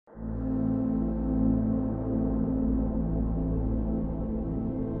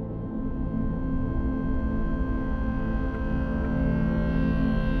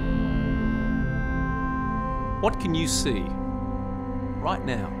What can you see right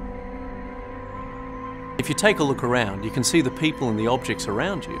now? If you take a look around, you can see the people and the objects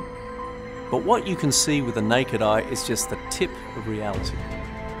around you. But what you can see with the naked eye is just the tip of reality.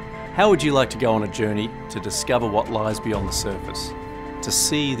 How would you like to go on a journey to discover what lies beyond the surface? To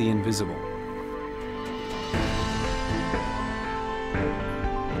see the invisible?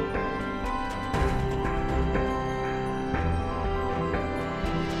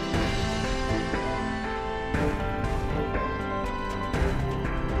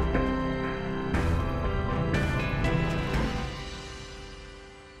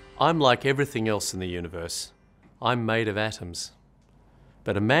 I'm like everything else in the universe. I'm made of atoms.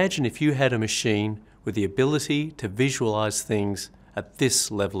 But imagine if you had a machine with the ability to visualize things at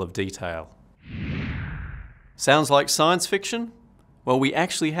this level of detail. Sounds like science fiction? Well, we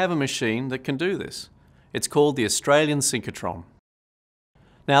actually have a machine that can do this. It's called the Australian Synchrotron.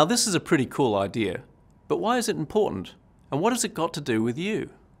 Now, this is a pretty cool idea, but why is it important? And what has it got to do with you?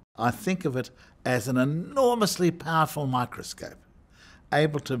 I think of it as an enormously powerful microscope,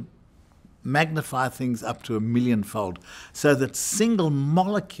 able to magnify things up to 1,000,000-fold so that single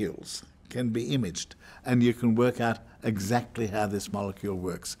molecules can be imaged and you can work out exactly how this molecule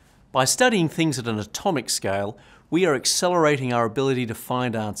works. By studying things at an atomic scale, we are accelerating our ability to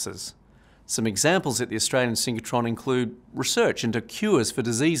find answers. Some examples at the Australian Synchrotron include research into cures for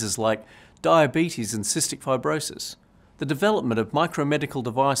diseases like diabetes and cystic fibrosis, the development of micromedical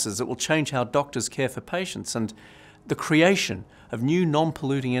devices that will change how doctors care for patients, and the creation of new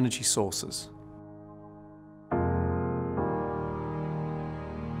non-polluting energy sources.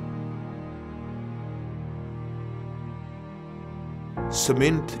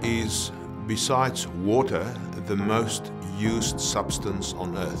 Cement is, besides water, the most used substance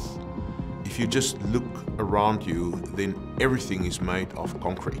on Earth. If you just look around you, then everything is made of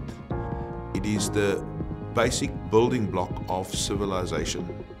concrete. It is the basic building block of civilization.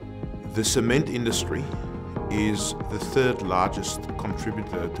 The cement industry is the third largest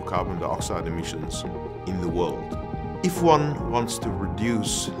contributor to carbon dioxide emissions in the world. If one wants to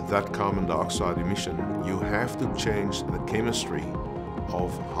reduce that carbon dioxide emission, you have to change the chemistry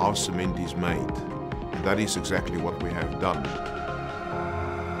of how cement is made. And that is exactly what we have done.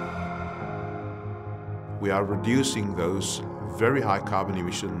 We are reducing those very high carbon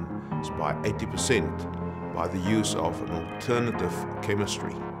emissions by 80% by the use of an alternative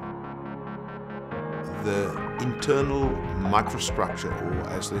chemistry. The internal microstructure, or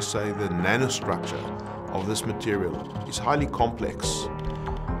as they say, the nanostructure of this material is highly complex.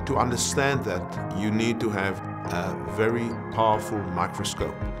 To understand that, you need to have a very powerful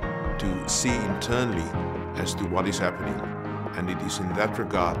microscope to see internally as to what is happening. And it is in that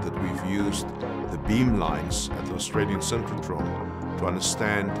regard that we've used the beam lines at the Australian Synchrotron to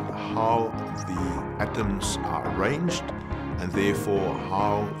understand how the atoms are arranged and therefore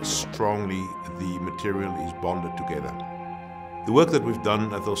how strongly the material is bonded together. The work that we've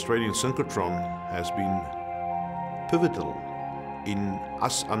done at the Australian Synchrotron has been pivotal in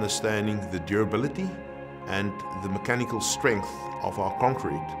us understanding the durability and the mechanical strength of our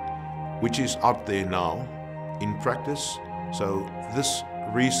concrete, which is out there now in practice. So this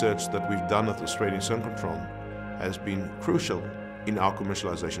research that we've done at the Australian Synchrotron has been crucial in our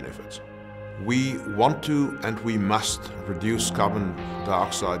commercialization efforts. We want to and we must reduce carbon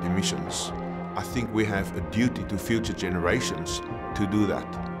dioxide emissions. I think we have a duty to future generations to do that.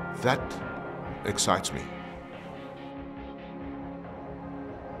 That excites me.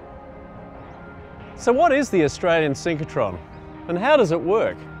 So what is the Australian Synchrotron and how does it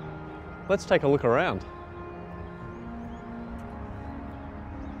work? Let's take a look around.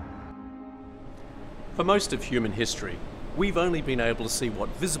 For most of human history, we've only been able to see what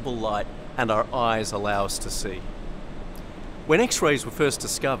visible light and our eyes allow us to see. When X-rays were first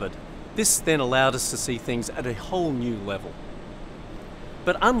discovered, this then allowed us to see things at a whole new level.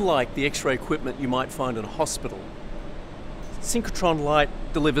 But unlike the X-ray equipment you might find in a hospital, synchrotron light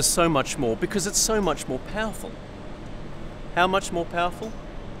delivers so much more because it's so much more powerful. How much more powerful?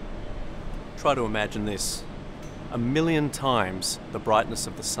 Try to imagine this: 1,000,000 times the brightness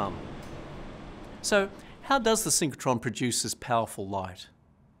of the sun. So, how does the synchrotron produce this powerful light?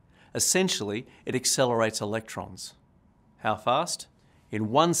 Essentially, it accelerates electrons. How fast? In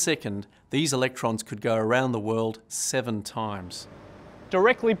 1 second, these electrons could go around the world 7 times.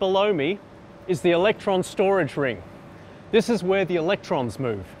 Directly below me is the electron storage ring. This is where the electrons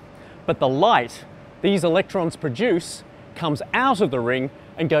move. But the light these electrons produce comes out of the ring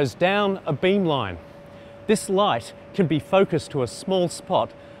and goes down a beamline. This light can be focused to a small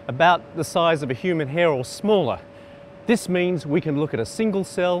spot about the size of a human hair or smaller. This means we can look at a single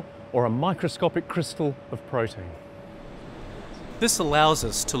cell or a microscopic crystal of protein. This allows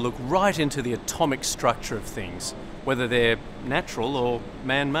us to look right into the atomic structure of things, whether they're natural or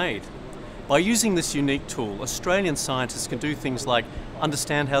man-made. By using this unique tool, Australian scientists can do things like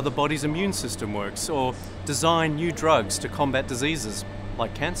understand how the body's immune system works or design new drugs to combat diseases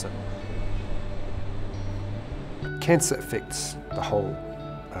like cancer. Cancer affects the whole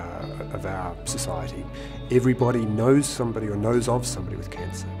of our society. Everybody knows somebody or knows of somebody with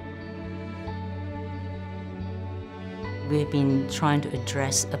cancer. We've been trying to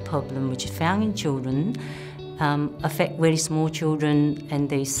address a problem which is found in children, affect very small children, and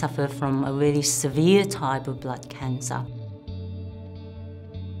they suffer from a really severe type of blood cancer.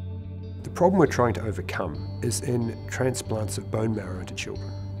 The problem we're trying to overcome is in transplants of bone marrow into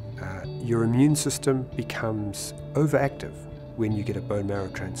children. Your immune system becomes overactive when you get a bone marrow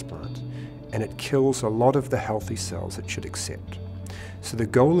transplant, and it kills a lot of the healthy cells it should accept. So the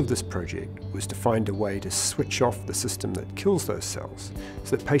goal of this project was to find a way to switch off the system that kills those cells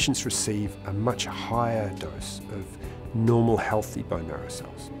so that patients receive a much higher dose of normal healthy bone marrow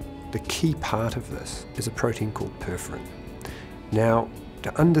cells. The key part of this is a protein called perforin. Now,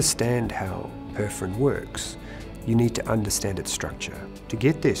 to understand how perforin works, you need to understand its structure. To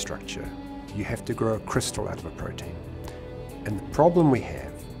get their structure, you have to grow a crystal out of a protein. And the problem we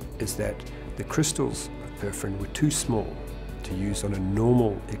have is that the crystals of perforin were too small to use on a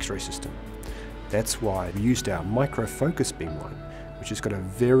normal X-ray system. That's why we used our micro-focus beam line, which has got a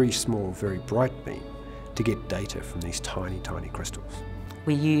very small, very bright beam, to get data from these tiny, tiny crystals.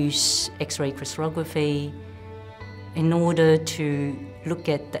 We use X-ray crystallography in order to look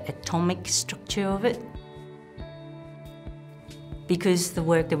at the atomic structure of it. Because the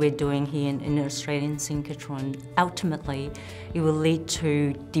work that we're doing here in Australian Synchrotron, ultimately it will lead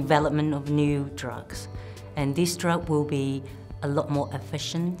to development of new drugs. And this drug will be a lot more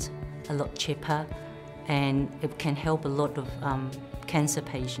efficient, a lot cheaper, and it can help a lot of cancer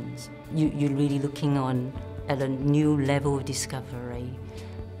patients. You're really looking at a new level of discovery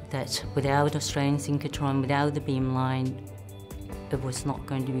that without Australian Synchrotron, without the beamline, it was not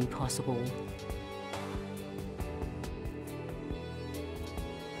going to be possible.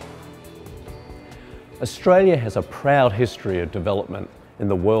 Australia has a proud history of development in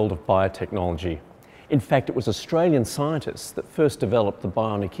the world of biotechnology. In fact, it was Australian scientists that first developed the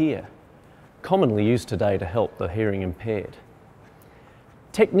bionic ear, commonly used today to help the hearing impaired.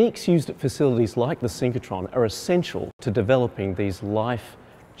 Techniques used at facilities like the synchrotron are essential to developing these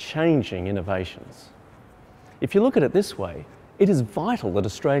life-changing innovations. If you look at it this way, it is vital that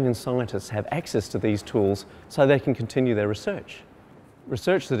Australian scientists have access to these tools so they can continue their research.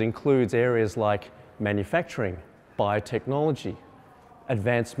 Research that includes areas like manufacturing, biotechnology,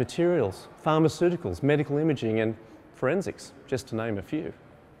 advanced materials, pharmaceuticals, medical imaging and forensics, just to name a few.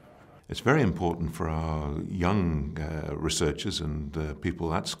 It's very important for our young researchers and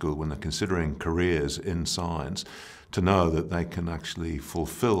people at school when they're considering careers in science to know that they can actually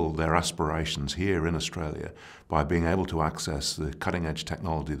fulfill their aspirations here in Australia by being able to access the cutting-edge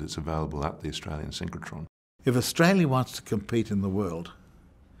technology that's available at the Australian Synchrotron. If Australia wants to compete in the world,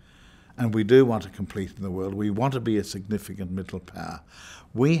 and we do want to compete in the world, we want to be a significant middle power,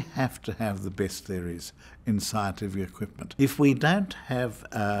 we have to have the best theories in scientific equipment. If we don't have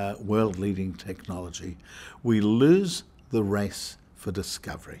world-leading technology, we lose the race for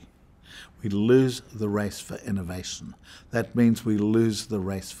discovery. We lose the race for innovation. That means we lose the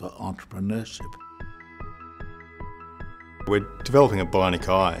race for entrepreneurship. We're developing a bionic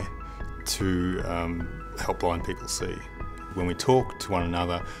eye to help blind people see. When we talk to one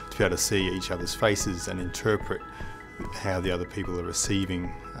another, to be able to see each other's faces and interpret how the other people are receiving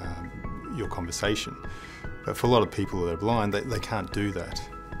your conversation. But for a lot of people that are blind, they can't do that.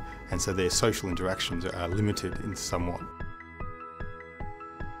 And so their social interactions are limited in somewhat.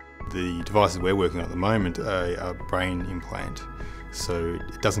 The devices we're working on at the moment are a brain implant. So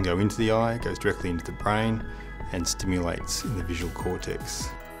it doesn't go into the eye, it goes directly into the brain and stimulates in the visual cortex.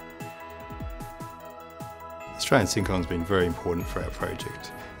 Australian Synchrotron's been very important for our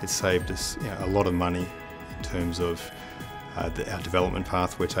project. It's saved us a lot of money in terms of our development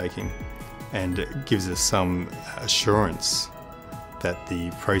path we're taking, and it gives us some assurance that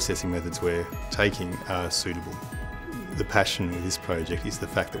the processing methods we're taking are suitable. The passion with this project is the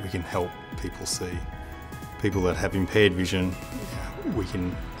fact that we can help people see. People that have impaired vision, we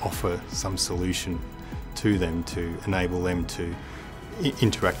can offer some solution to them to enable them to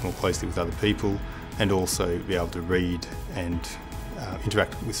interact more closely with other people and also be able to read and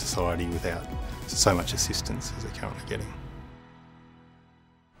interact with society without so much assistance as they're currently getting.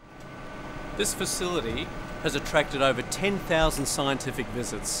 This facility has attracted over 10,000 scientific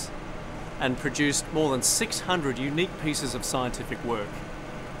visits and produced more than 600 unique pieces of scientific work.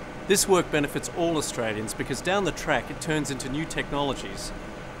 This work benefits all Australians because down the track it turns into new technologies,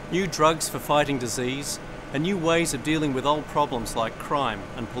 new drugs for fighting disease, and new ways of dealing with old problems like crime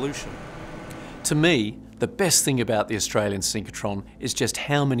and pollution. To me, the best thing about the Australian Synchrotron is just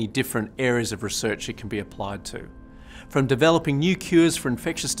how many different areas of research it can be applied to. From developing new cures for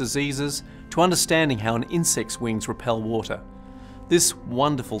infectious diseases to understanding how an insect's wings repel water. This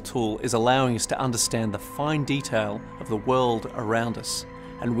wonderful tool is allowing us to understand the fine detail of the world around us,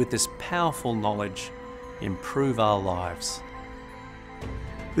 and with this powerful knowledge, improve our lives.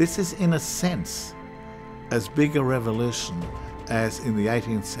 This is, in a sense, as big a revolution as in the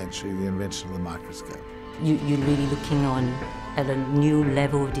 18th century the invention of the microscope. You're really looking on at a new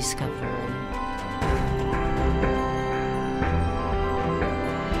level of discovery.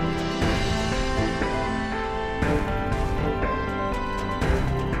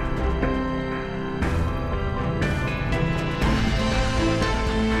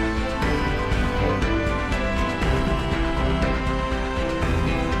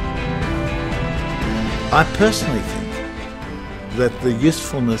 I personally think that the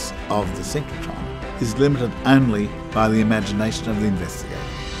usefulness of the synchrotron is limited only by the imagination of the investigator.